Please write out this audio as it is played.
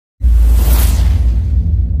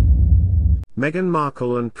Meghan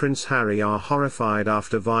Markle and Prince Harry are horrified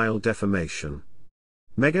after vile defamation.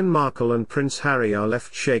 Meghan Markle and Prince Harry are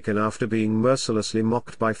left shaken after being mercilessly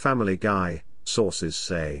mocked by Family Guy, sources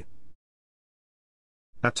say.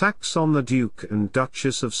 Attacks on the Duke and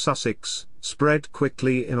Duchess of Sussex spread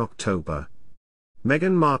quickly in October.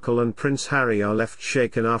 Meghan Markle and Prince Harry are left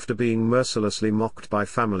shaken after being mercilessly mocked by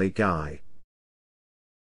Family Guy.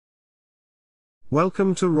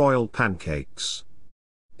 Welcome to Royal Pancakes.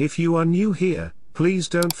 If you are new here, please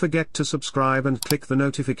don't forget to subscribe and click the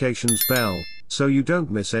notifications bell, so you don't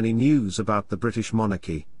miss any news about the British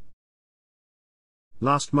monarchy.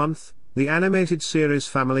 Last month, the animated series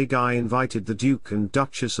Family Guy invited the Duke and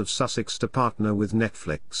Duchess of Sussex to partner with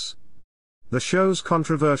Netflix. The show's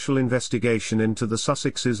controversial investigation into the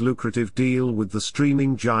Sussexes' lucrative deal with the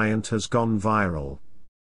streaming giant has gone viral.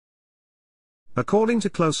 According to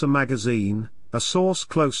Closer magazine, a source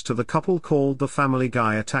close to the couple called the Family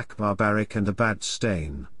Guy attack barbaric and a bad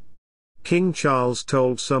stain. King Charles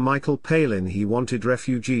told Sir Michael Palin he wanted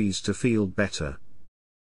refugees to feel better.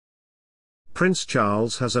 Prince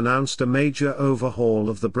Charles has announced a major overhaul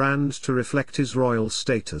of the brand to reflect his royal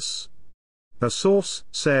status. A source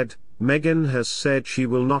said, "Meghan has said she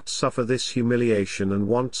will not suffer this humiliation and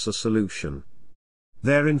wants a solution.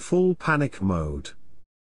 They're in full panic mode.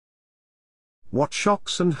 What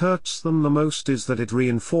shocks and hurts them the most is that it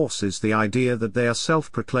reinforces the idea that they are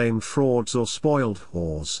self-proclaimed frauds or spoiled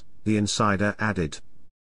whores," the insider added.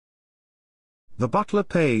 The butler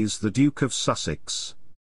pays the Duke of Sussex.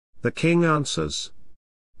 The King answers.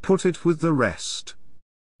 Put it with the rest.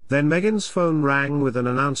 Then Meghan's phone rang with an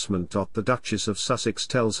announcement. The Duchess of Sussex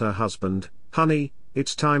tells her husband, "Honey,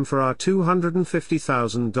 it's time for our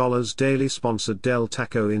 $250,000 daily sponsored Del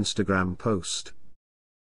Taco Instagram post.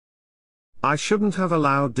 I shouldn't have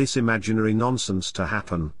allowed this imaginary nonsense to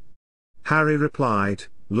happen." Harry replied,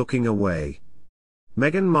 looking away.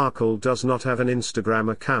 Meghan Markle does not have an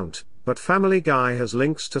Instagram account, but Family Guy has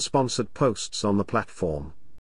links to sponsored posts on the platform.